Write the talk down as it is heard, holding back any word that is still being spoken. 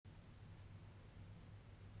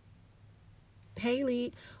Hey,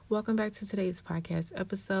 Lee. Welcome back to today's podcast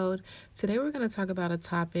episode. Today, we're going to talk about a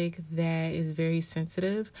topic that is very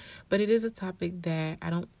sensitive, but it is a topic that I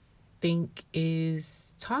don't think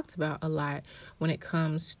is talked about a lot when it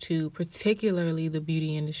comes to particularly the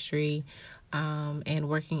beauty industry and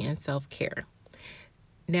working in self-care.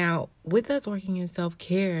 Now, with us working in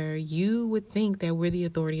self-care, you would think that we're the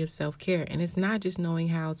authority of self-care. And it's not just knowing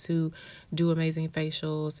how to do amazing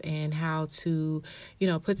facials and how to,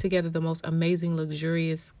 put together the most amazing,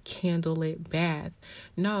 luxurious candlelit bath.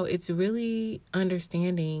 No, it's really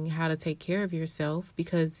understanding how to take care of yourself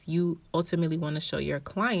because you ultimately want to show your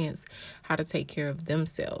clients how to take care of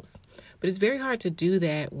themselves. But it's very hard to do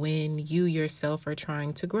that when you yourself are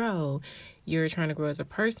trying to grow. You're trying to grow as a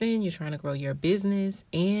person, you're trying to grow your business,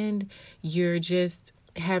 and you're just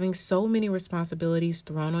having so many responsibilities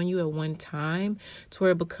thrown on you at one time to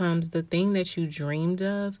where it becomes the thing that you dreamed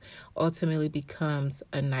of ultimately becomes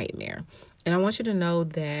a nightmare. And I want you to know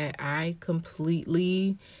that I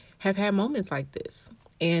completely have had moments like this.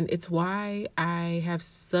 And it's why I have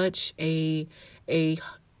such a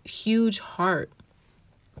huge heart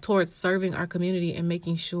towards serving our community and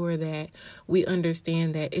making sure that we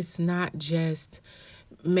understand that it's not just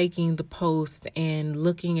making the post and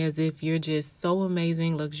looking as if you're just so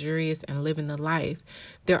amazing, luxurious, and living the life.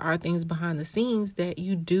 There are things behind the scenes that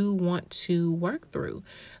you do want to work through.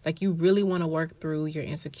 Like you really want to work through your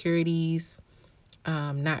insecurities,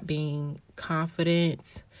 not being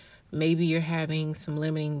confident. Maybe you're having some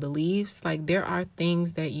limiting beliefs. Like there are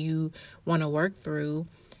things that you want to work through,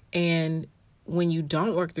 and when you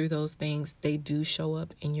don't work through those things, they do show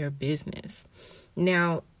up in your business.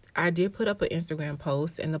 Now, I did put up an Instagram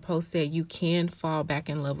post, and the post said you can fall back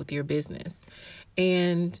in love with your business.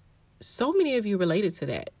 And so many of you related to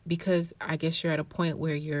that because I guess you're at a point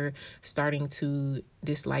where you're starting to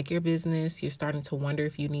dislike your business. You're starting to wonder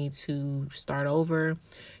if you need to start over.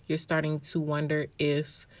 You're starting to wonder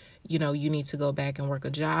if, you need to go back and work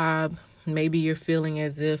a job. Maybe you're feeling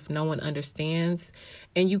as if no one understands.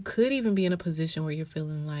 And you could even be in a position where you're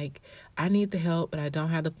feeling like, I need the help, but I don't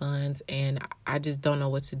have the funds and I just don't know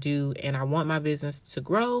what to do. And I want my business to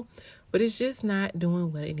grow, but it's just not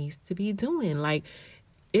doing what it needs to be doing. Like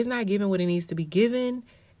it's not giving what it needs to be given.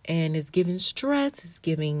 And it's giving stress, it's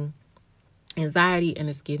giving anxiety, and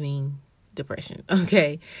it's giving depression.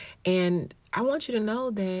 Okay. And I want you to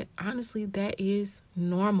know that honestly, that is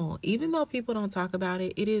normal. Even though people don't talk about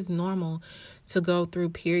it, it is normal to go through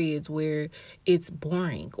periods where it's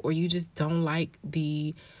boring or you just don't like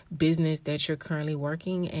the business that you're currently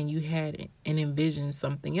working and you had and envisioned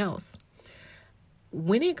something else.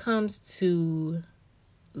 When it comes to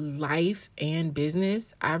life and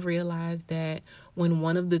business, I've realized that when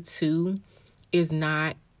one of the two is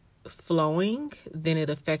not flowing, then it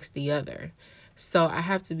affects the other. So I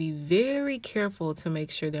have to be very careful to make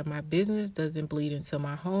sure that my business doesn't bleed into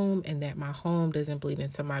my home and that my home doesn't bleed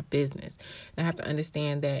into my business. And I have to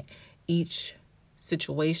understand that each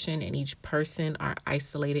situation and each person are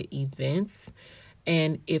isolated events.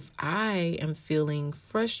 And if I am feeling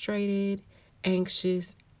frustrated,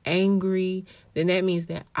 anxious, angry, then that means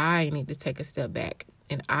that I need to take a step back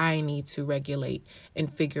and I need to regulate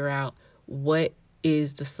and figure out what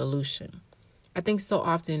is the solution. I think so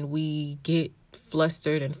often we get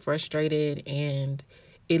flustered and frustrated and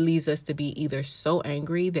it leads us to be either so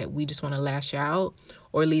angry that we just want to lash out,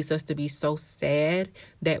 or it leads us to be so sad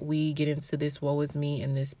that we get into this woe is me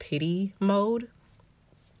and this pity mode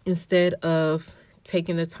instead of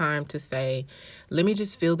taking the time to say, let me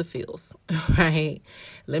just feel the feels, right?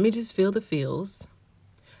 Let me just feel the feels.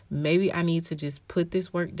 Maybe I need to just put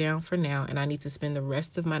this work down for now and I need to spend the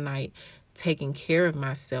rest of my night taking care of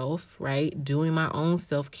myself, right? Doing my own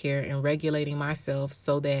self-care and regulating myself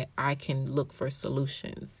so that I can look for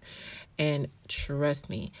solutions. And trust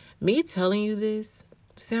me telling you this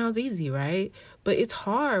sounds easy, right? But it's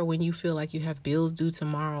hard when you feel like you have bills due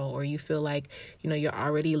tomorrow, or you feel like, you're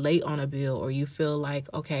already late on a bill, or you feel like,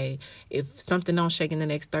 okay, if something don't shake in the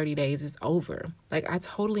next 30 days, it's over. Like, I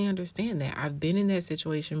totally understand that. I've been in that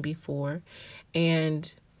situation before,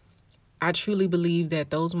 and I truly believe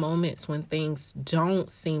that those moments when things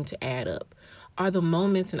don't seem to add up are the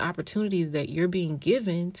moments and opportunities that you're being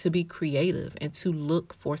given to be creative and to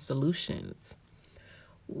look for solutions.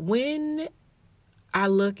 When I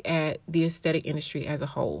look at the aesthetic industry as a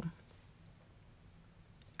whole,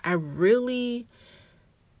 I really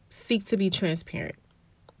seek to be transparent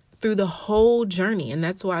through the whole journey. And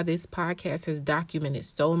that's why this podcast has documented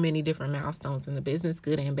so many different milestones in the business,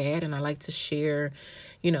 good and bad. And I like to share,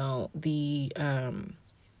 the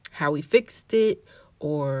how we fixed it,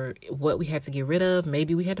 or what we had to get rid of.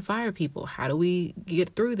 Maybe we had to fire people. How do we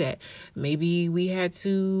get through that? Maybe we had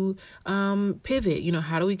to pivot.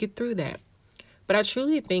 How do we get through that? But I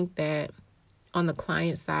truly think that on the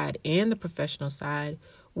client side and the professional side,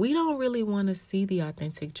 we don't really want to see the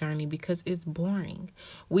authentic journey because it's boring.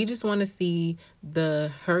 We just want to see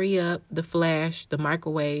the hurry up, the flash, the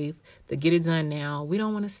microwave, the get it done now. We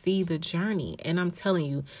don't want to see the journey. And I'm telling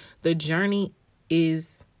you, the journey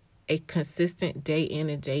is a consistent day in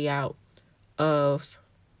and day out of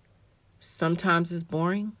sometimes it's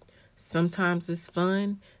boring, sometimes it's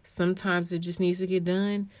fun, sometimes it just needs to get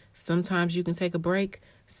done, sometimes you can take a break,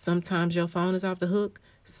 sometimes your phone is off the hook,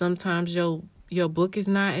 sometimes your book is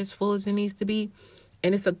not as full as it needs to be,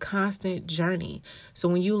 and it's a constant journey. So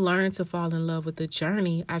when you learn to fall in love with the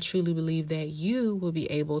journey, I truly believe that you will be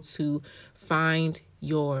able to find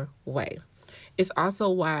your way. It's also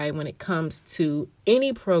why when it comes to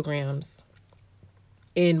any programs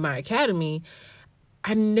in my academy,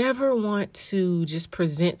 I never want to just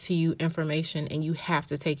present to you information and you have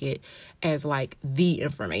to take it as like the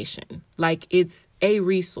information. Like it's a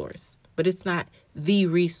resource, but it's not the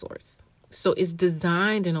resource. So it's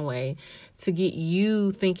designed in a way to get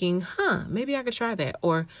you thinking, maybe I could try that.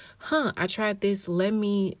 Or, I tried this. Let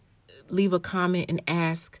me leave a comment and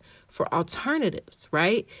ask for alternatives,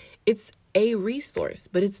 right? It's a resource,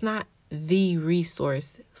 but it's not the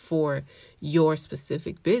resource for your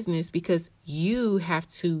specific business because you have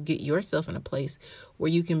to get yourself in a place where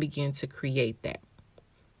you can begin to create that.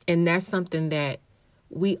 And that's something that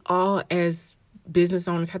we all as business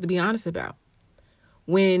owners have to be honest about.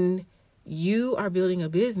 When you are building a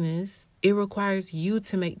business, it requires you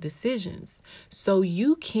to make decisions. So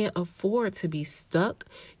you can't afford to be stuck.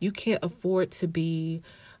 You can't afford to be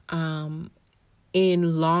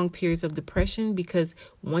in long periods of depression because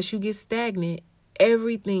once you get stagnant,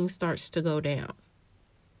 everything starts to go down.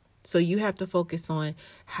 So you have to focus on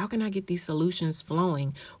how can I get these solutions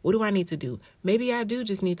flowing? What do I need to do? Maybe I do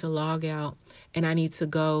just need to log out and I need to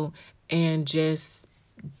go and just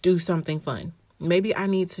do something fun. Maybe I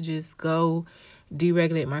need to just go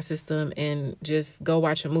deregulate my system and just go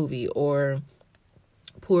watch a movie or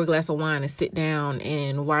pour a glass of wine and sit down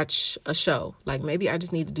and watch a show. Like maybe I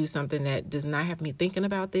just need to do something that does not have me thinking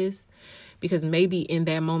about this, because maybe in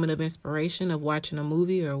that moment of inspiration of watching a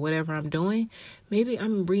movie or whatever I'm doing, maybe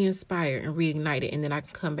I'm re-inspired and reignited, and then I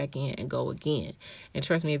can come back in and go again. And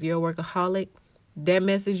trust me, if you're a workaholic, that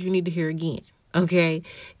message you need to hear again. Okay.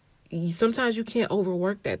 Sometimes you can't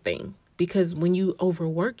overwork that thing, because when you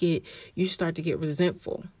overwork it, you start to get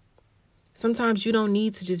resentful. Sometimes you don't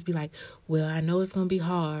need to just be like, well, I know it's going to be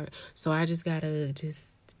hard, so I just got to just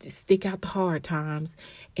stick out the hard times,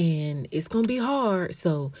 and it's going to be hard,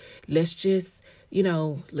 so let's just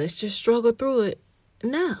struggle through it.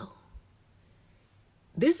 No.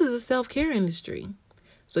 This is a self-care industry.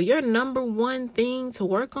 So your number one thing to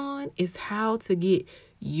work on is how to get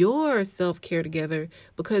your self-care together,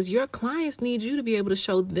 because your clients need you to be able to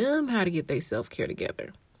show them how to get their self-care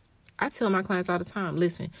together. I tell my clients all the time,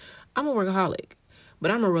 listen, I'm a workaholic,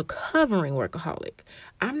 but I'm a recovering workaholic.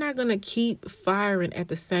 I'm not going to keep firing at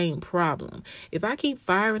the same problem. If I keep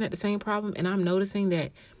firing at the same problem and I'm noticing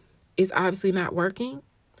that it's obviously not working,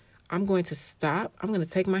 I'm going to stop. I'm going to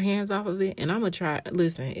take my hands off of it, and I'm going to try.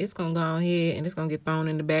 Listen, it's going to go ahead and it's going to get thrown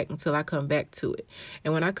in the back until I come back to it.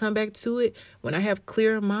 And when I come back to it, when I have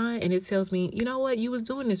clear mind and it tells me, you know what, you was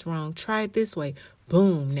doing this wrong, try it this way.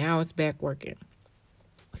 Boom, now it's back working.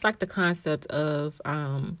 It's like the concept of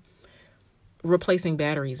replacing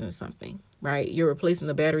batteries in something, right? You're replacing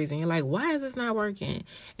the batteries and you're like, why is this not working?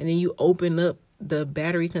 And then you open up the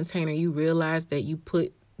battery container, you realize that you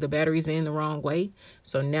put the batteries in the wrong way.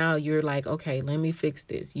 So now you're like, okay, let me fix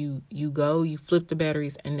this. You flip the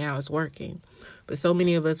batteries, and now it's working. But so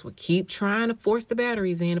many of us would keep trying to force the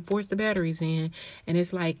batteries in. And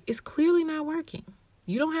it's like, it's clearly not working.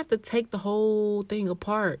 You don't have to take the whole thing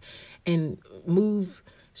apart and move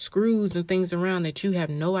screws and things around that you have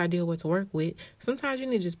no idea what to work with. Sometimes you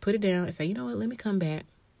need to just put it down and say, you know what, let me come back.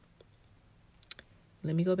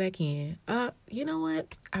 Let me go back in. You know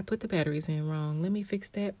what? I put the batteries in wrong. Let me fix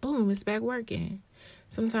that. Boom, it's back working.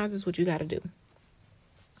 Sometimes it's what you got to do.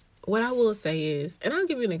 What I will say is, and I'll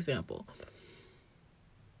give you an example.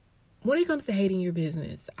 When it comes to hating your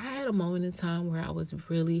business, I had a moment in time where I was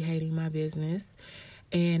really hating my business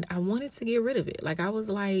and I wanted to get rid of it. Like, I was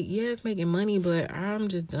like, yeah, it's making money, but I'm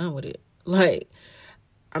just done with it. Like,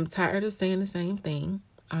 I'm tired of saying the same thing.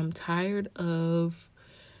 I'm tired of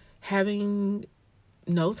having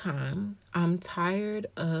no time. I'm tired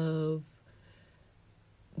of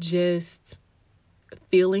just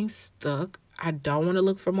feeling stuck. I don't want to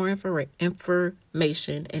look for more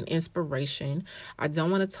information and inspiration. I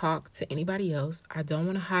don't want to talk to anybody else. I don't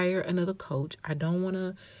want to hire another coach. I don't want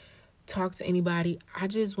to talk to anybody. I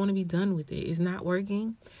just want to be done with it. It's not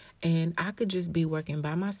working. And I could just be working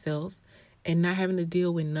by myself and not having to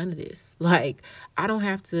deal with none of this. Like, I don't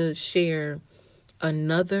have to share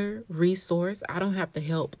another resource. I don't have to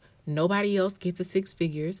help nobody else get to 6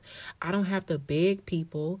 figures. I don't have to beg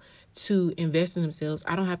people to invest in themselves.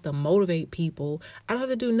 I don't have to motivate people. I don't have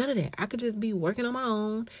to do none of that. I could just be working on my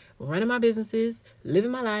own, running my businesses,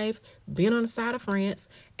 living my life, being on the side of France,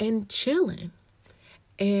 and chilling.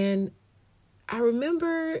 And I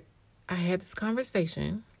remember I had this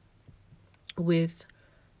conversation with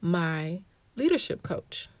my leadership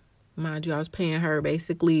coach. Mind you, I was paying her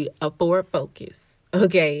basically a Ford Focus.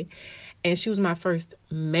 Okay. And she was my first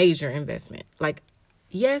major investment. Like,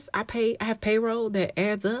 yes, I have payroll that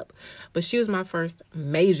adds up, but she was my first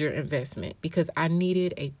major investment because I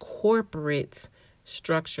needed a corporate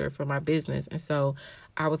structure for my business. And so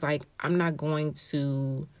I was like,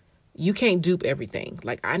 you can't dupe everything.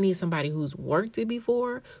 Like, I need somebody who's worked it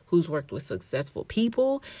before, who's worked with successful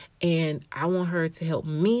people. And I want her to help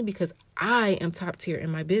me because I am top tier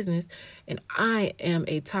in my business and I am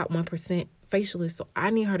a top 1% facialist. So I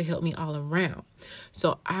need her to help me all around.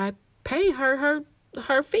 So I pay her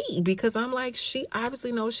fee because I'm like, she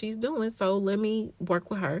obviously knows what she's doing. So let me work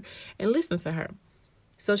with her and listen to her.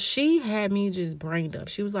 So she had me just brain dump.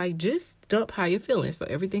 She was like, just dump how you're feeling. So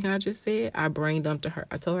everything I just said, I brain dumped to her.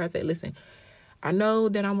 I told her, I said, listen, I know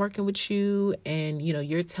that I'm working with you and,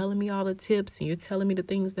 you're telling me all the tips and you're telling me the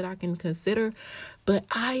things that I can consider, but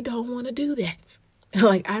I don't want to do that.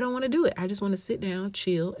 Like, I don't want to do it. I just want to sit down,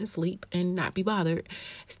 chill and sleep and not be bothered,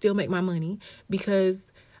 still make my money,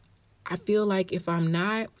 because I feel like if I'm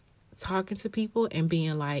not talking to people and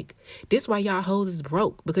being like, this why y'all hoes is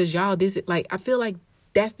broke because y'all this, like, I feel like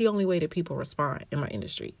that's the only way that people respond in my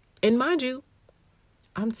industry. And mind you,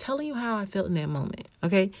 I'm telling you how I felt in that moment,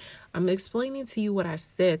 okay? I'm explaining to you what I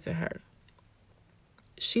said to her.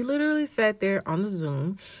 She literally sat there on the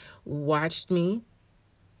Zoom, watched me,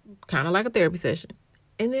 kind of like a therapy session.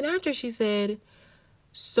 And then after she said,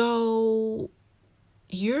 so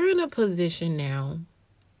you're in a position now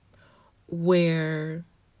where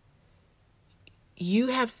you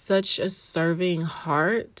have such a serving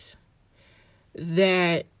heart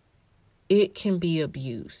that it can be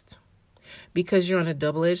abused because you're on a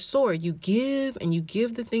double-edged sword. You give and you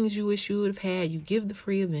give the things you wish you would have had. You give the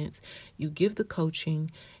free events, you give the coaching,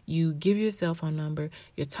 you give your cell phone number,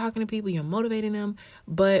 you're talking to people, you're motivating them.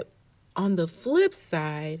 But on the flip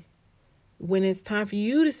side, when it's time for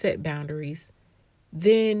you to set boundaries,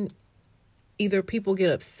 then either people get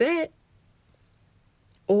upset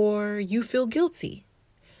or you feel guilty.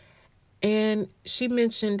 And she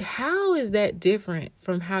mentioned, how is that different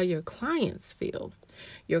from how your clients feel?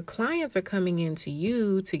 Your clients are coming into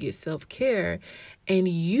you to get self-care, and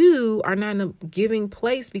you are not in a giving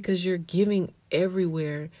place because you're giving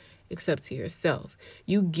everywhere except to yourself.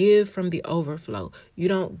 You give from the overflow. You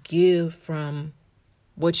don't give from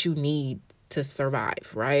what you need to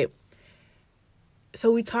survive, right?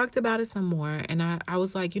 So we talked about it some more, and I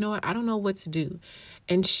was like, you know what? I don't know what to do.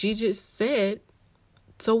 And she just said,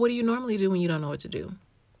 so what do you normally do when you don't know what to do?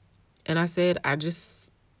 And I said, I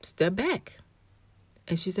just step back.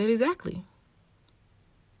 And she said, exactly.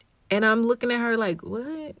 And I'm looking at her like,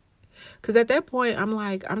 what? Because at that point, I'm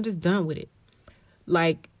like, I'm just done with it.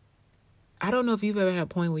 Like, I don't know if you've ever had a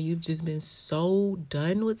point where you've just been so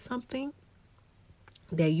done with something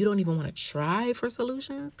that you don't even want to try for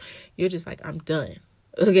solutions. You're just like, I'm done.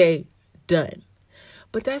 Okay, done.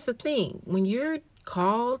 But that's the thing. When you're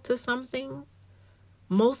called to something,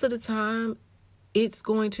 most of the time, it's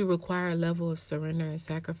going to require a level of surrender and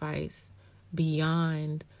sacrifice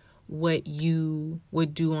beyond what you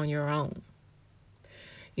would do on your own.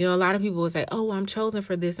 A lot of people will say, oh, I'm chosen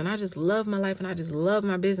for this and I just love my life and I just love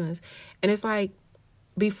my business. And it's like,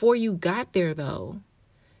 before you got there, though,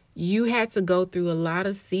 you had to go through a lot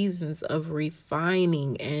of seasons of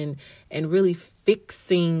refining and really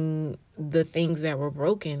fixing the things that were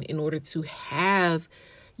broken in order to have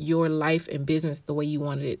your life and business the way you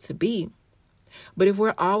wanted it to be. But if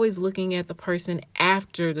we're always looking at the person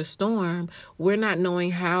after the storm, we're not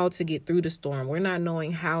knowing how to get through the storm. We're not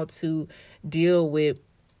knowing how to deal with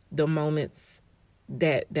the moments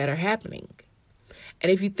that are happening.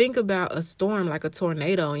 And if you think about a storm like a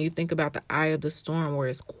tornado and you think about the eye of the storm where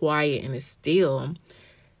it's quiet and it's still,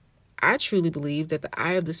 I truly believe that the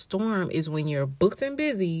eye of the storm is when you're booked and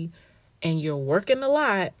busy and you're working a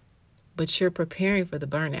lot, but you're preparing for the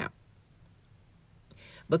burnout.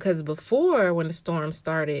 Because before, when the storm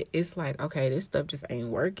started, it's like, okay, this stuff just ain't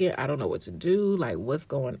working. I don't know what to do. Like, what's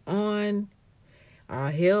going on?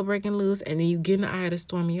 Hell breaking loose. And then you get in the eye of the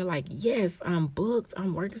storm and you're like, yes, I'm booked.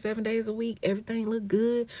 I'm working 7 days a week. Everything look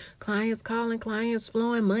good. Clients calling, clients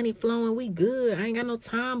flowing, money flowing. We good. I ain't got no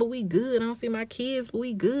time, but we good. I don't see my kids, but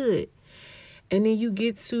we good. And then you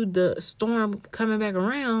get to the storm coming back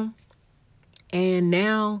around, and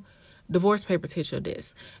now divorce papers hit your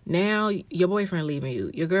desk. Now your boyfriend leaving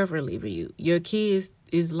you, your girlfriend leaving you, your kids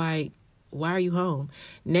is like, why are you home?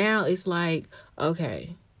 Now it's like,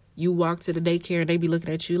 okay, you walk to the daycare and they be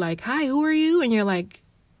looking at you like, hi, who are you? And you're like,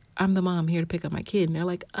 I'm the mom here to pick up my kid. And they're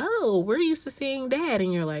like, oh, we're used to seeing dad.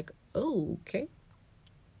 And you're like, oh, okay.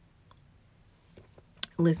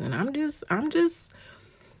 Listen, I'm just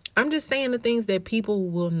saying the things that people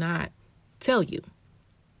will not tell you.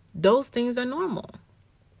 Those things are normal.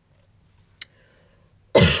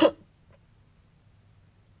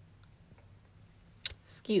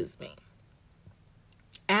 Excuse me.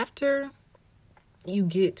 After you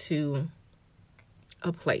get to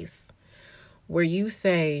a place where you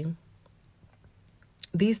say,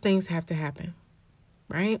 these things have to happen,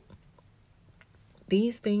 right?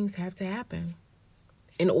 These things have to happen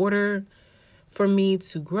in order for me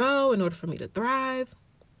to grow, in order for me to thrive.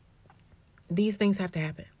 These things have to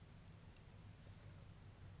happen.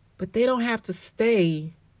 But they don't have to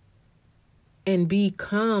stay and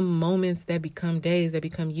become moments that become days, that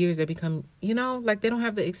become years, that become, like they don't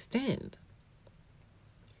have to extend.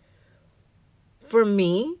 For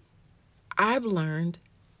me, I've learned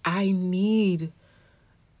I need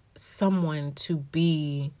someone to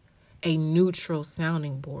be a neutral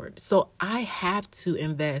sounding board. So I have to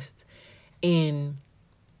invest in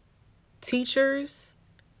teachers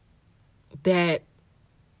that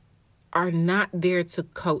are not there to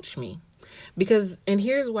coach me. And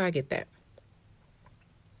here's why I get that.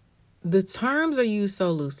 The terms are used so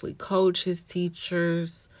loosely. Coaches,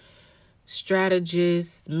 teachers,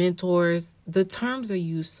 strategists, mentors. The terms are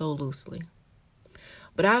used so loosely.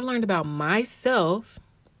 But I've learned about myself,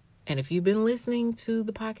 and if you've been listening to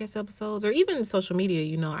the podcast episodes or even social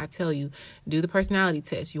media, I tell you, do the personality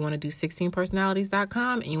test. You want to do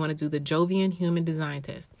 16personalities.com and you want to do the Jovian Human Design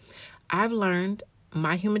Test. I've learned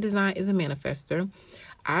my human design is a manifester.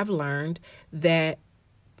 I've learned that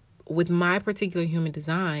with my particular human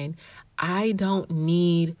design, I don't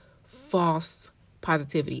need false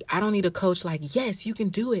positivity. I don't need a coach like, yes, you can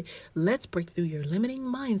do it. Let's break through your limiting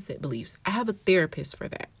mindset beliefs. I have a therapist for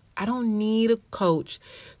that. I don't need a coach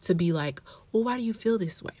to be like, well, why do you feel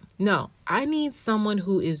this way? No, I need someone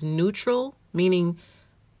who is neutral, meaning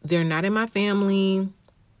they're not in my family.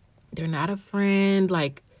 They're not a friend.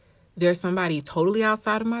 Like, they're somebody totally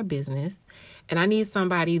outside of my business. And I need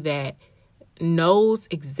somebody that knows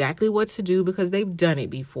exactly what to do because they've done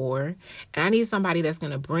it before. And I need somebody that's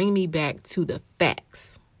going to bring me back to the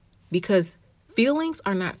facts, because feelings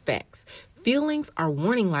are not facts. Feelings are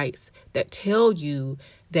warning lights that tell you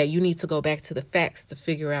that you need to go back to the facts to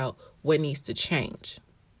figure out what needs to change.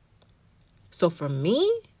 So for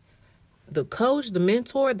me, the coach, the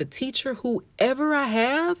mentor, the teacher, whoever I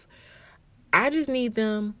have, I just need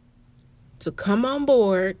them to come on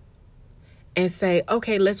board and say,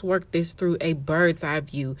 okay, let's work this through a bird's eye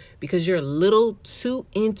view, because you're a little too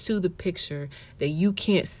into the picture that you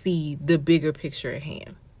can't see the bigger picture at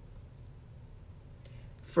hand.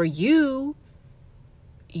 For you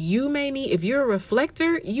may need, if you're a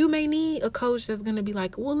reflector, you may need a coach that's going to be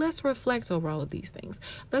like, well, let's reflect over all of these things.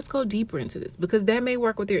 Let's go deeper into this, because that may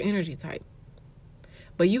work with your energy type.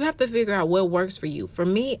 But you have to figure out what works for you. For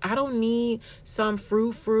me, I don't need some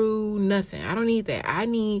frou-frou, nothing. I don't need that.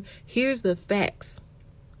 Here's the facts.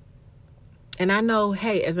 And I know,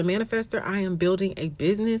 hey, as a manifestor, I am building a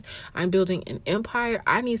business. I'm building an empire.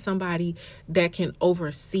 I need somebody that can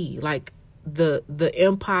oversee, like the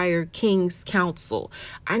Empire King's Council.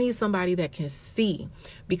 I need somebody that can see,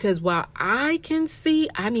 because while I can see,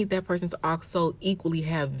 I need that person to also equally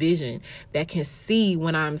have vision, that can see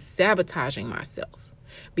when I'm sabotaging myself.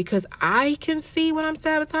 Because I can see when I'm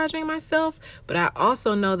sabotaging myself, but I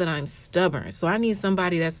also know that I'm stubborn. So I need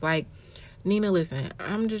somebody that's like, Nina, listen,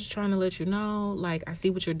 I'm just trying to let you know, like, I see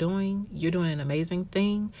what you're doing. You're doing an amazing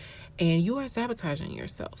thing, and you are sabotaging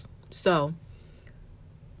yourself. So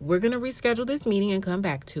we're going to reschedule this meeting and come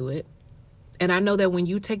back to it. And I know that when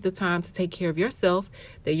you take the time to take care of yourself,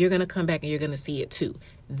 that you're going to come back and you're going to see it too.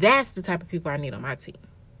 That's the type of people I need on my team.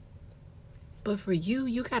 But for you,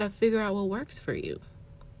 you got to figure out what works for you.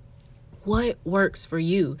 what works for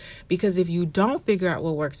you. Because if you don't figure out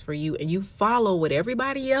what works for you and you follow what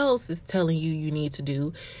everybody else is telling you you need to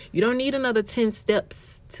do, you don't need another 10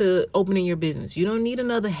 steps to opening your business. You don't need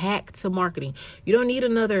another hack to marketing. You don't need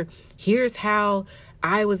another, here's how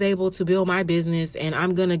I was able to build my business and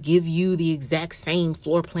I'm going to give you the exact same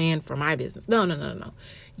floor plan for my business. No.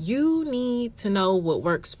 You need to know what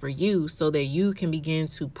works for you so that you can begin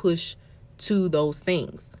to push to those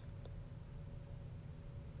things.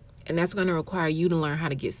 And that's going to require you to learn how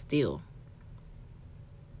to get still.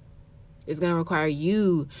 It's going to require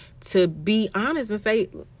you to be honest and say,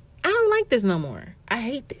 I don't like this no more. I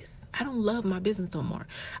hate this. I don't love my business no more.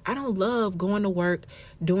 I don't love going to work,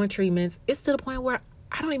 doing treatments. It's to the point where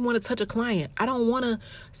I don't even want to touch a client. I don't want to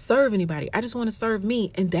serve anybody. I just want to serve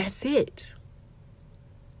me. And that's it.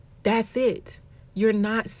 That's it. You're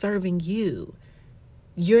not serving you.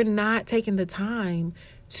 You're not taking the time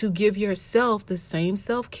to give yourself the same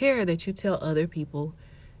self-care that you tell other people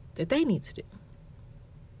that they need to do.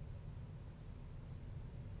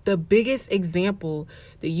 The biggest example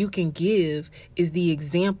that you can give is the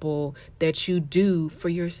example that you do for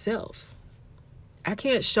yourself. I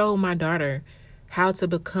can't show my daughter how to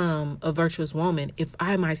become a virtuous woman if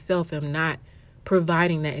I myself am not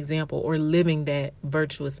providing that example or living that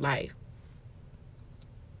virtuous life.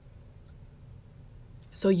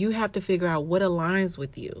 So you have to figure out what aligns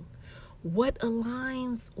with you. What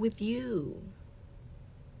aligns with you?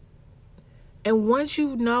 And once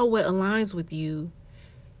you know what aligns with you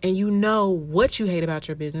and you know what you hate about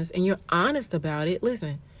your business and you're honest about it,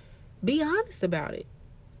 listen, be honest about it.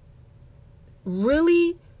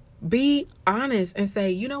 Really be honest and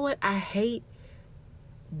say, you know what? I hate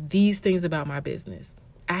these things about my business.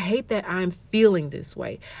 I hate that I'm feeling this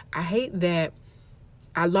way. I hate that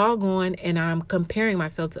I log on and I'm comparing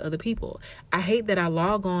myself to other people. I hate that I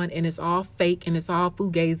log on and it's all fake and it's all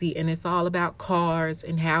fugazi and it's all about cars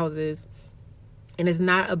and houses. And it's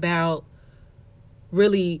not about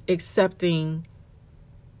really accepting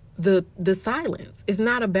the silence. It's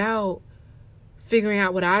not about figuring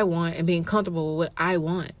out what I want and being comfortable with what I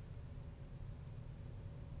want.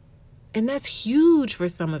 And that's huge for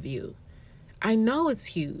some of you. I know it's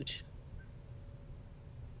huge.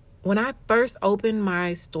 When I first opened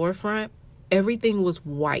my storefront, everything was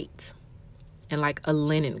white and like a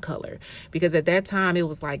linen color. Because at that time, it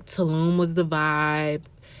was like Tulum was the vibe.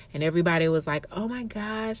 And everybody was like, oh my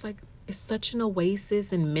gosh, like it's such an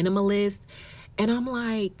oasis and minimalist. And I'm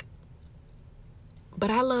like,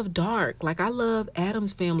 but I love dark. Like I love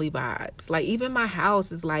Addams Family vibes. Like even my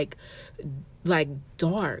house is like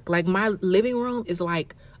dark. Like my living room is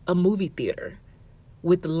like a movie theater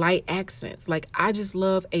with light accents. Like I just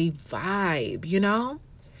love a vibe, you know?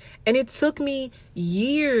 And it took me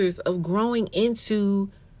years of growing into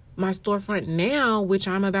my storefront now, which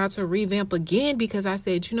I'm about to revamp again because I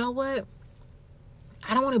said, you know what?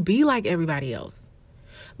 I don't want to be like everybody else.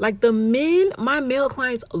 Like my male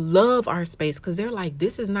clients love our space because they're like,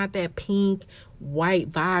 this is not that pink,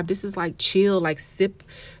 white vibe. This is like chill, like sip,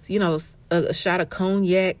 a shot of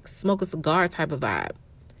cognac, smoke a cigar type of vibe.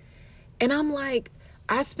 And I'm like,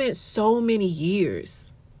 I spent so many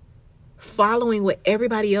years following what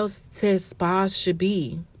everybody else says spas should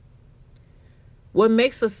be. What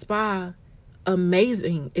makes a spa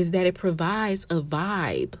amazing is that it provides a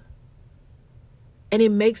vibe. And it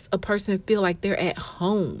makes a person feel like they're at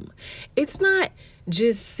home. It's not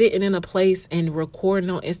just sitting in a place and recording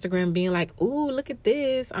on Instagram being like, ooh, look at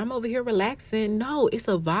this. I'm over here relaxing. No, it's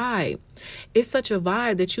a vibe. It's such a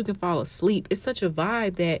vibe that you can fall asleep. It's such a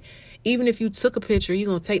vibe that even if you took a picture, you're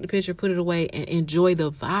going to take the picture, put it away, and enjoy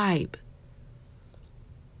the vibe.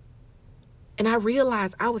 And I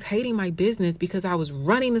realized I was hating my business because I was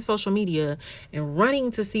running to social media and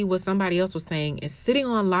running to see what somebody else was saying and sitting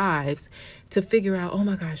on lives to figure out, oh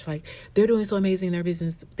my gosh, like they're doing so amazing in their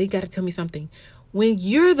business. They got to tell me something. When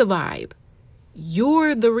you're the vibe,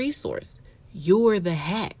 you're the resource, you're the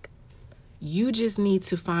hack. You just need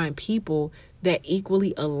to find people that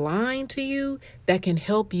equally align to you that can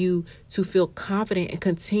help you to feel confident and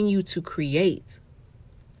continue to create.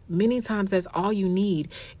 Many times that's all you need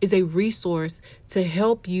is a resource to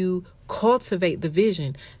help you cultivate the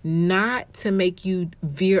vision, not to make you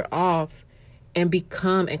veer off and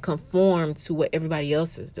become and conform to what everybody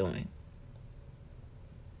else is doing.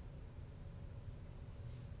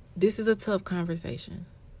 This is a tough conversation.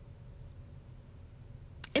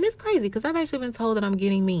 And it's crazy because I've actually been told that I'm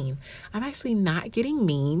getting mean. I'm actually not getting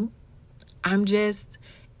mean. I'm just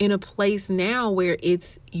in a place now where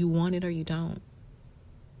it's you want it or you don't.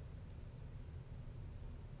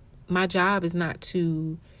 My job is not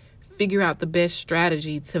to figure out the best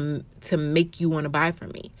strategy to make you want to buy from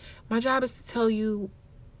me. My job is to tell you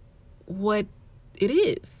what it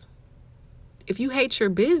is. If you hate your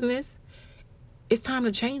business, it's time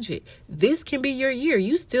to change it. This can be your year.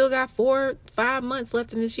 You still got 4-5 months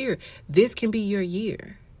left in this year. This can be your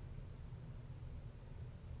year.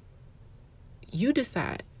 You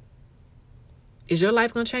decide. Is your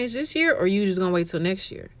life going to change this year, or are you just going to wait till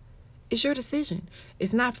next year? It's your decision.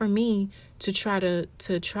 It's not for me to try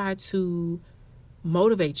to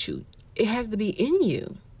motivate you. It has to be in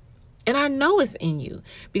you. And I know it's in you,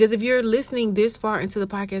 because if you're listening this far into the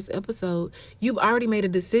podcast episode, you've already made a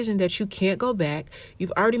decision that you can't go back.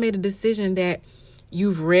 You've already made a decision that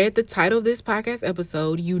you've read the title of this podcast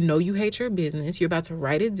episode. You know you hate your business. You're about to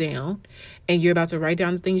write it down, and you're about to write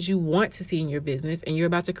down the things you want to see in your business, and you're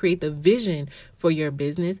about to create the vision for your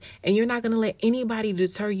business, and you're not going to let anybody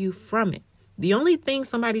deter you from it. The only thing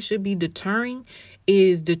somebody should be deterring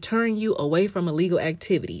you away from illegal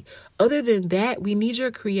activity. Other than that, we need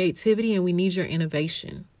your creativity and we need your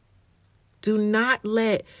innovation. Do not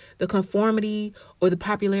let the conformity or the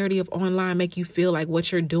popularity of online make you feel like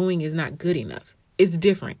what you're doing is not good enough. It's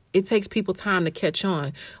different. It takes people time to catch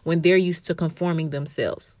on when they're used to conforming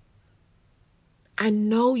themselves. I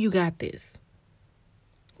know you got this.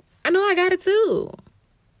 I know I got it too.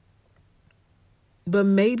 But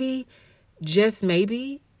maybe, just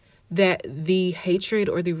maybe, that the hatred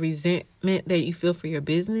or the resentment that you feel for your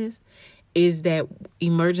business is that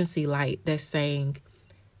emergency light that's saying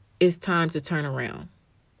it's time to turn around.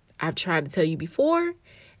 I've tried to tell you before,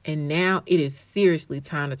 and now it is seriously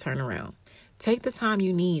time to turn around. Take the time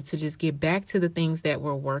you need to just get back to the things that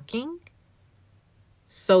were working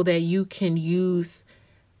so that you can use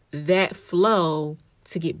that flow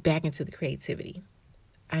to get back into the creativity.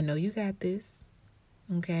 I know you got this,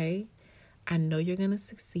 okay? I know you're going to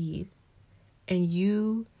succeed, and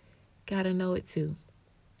you got to know it too.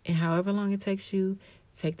 And however long it takes you,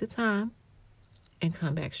 take the time and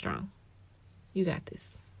come back strong. You got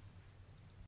this.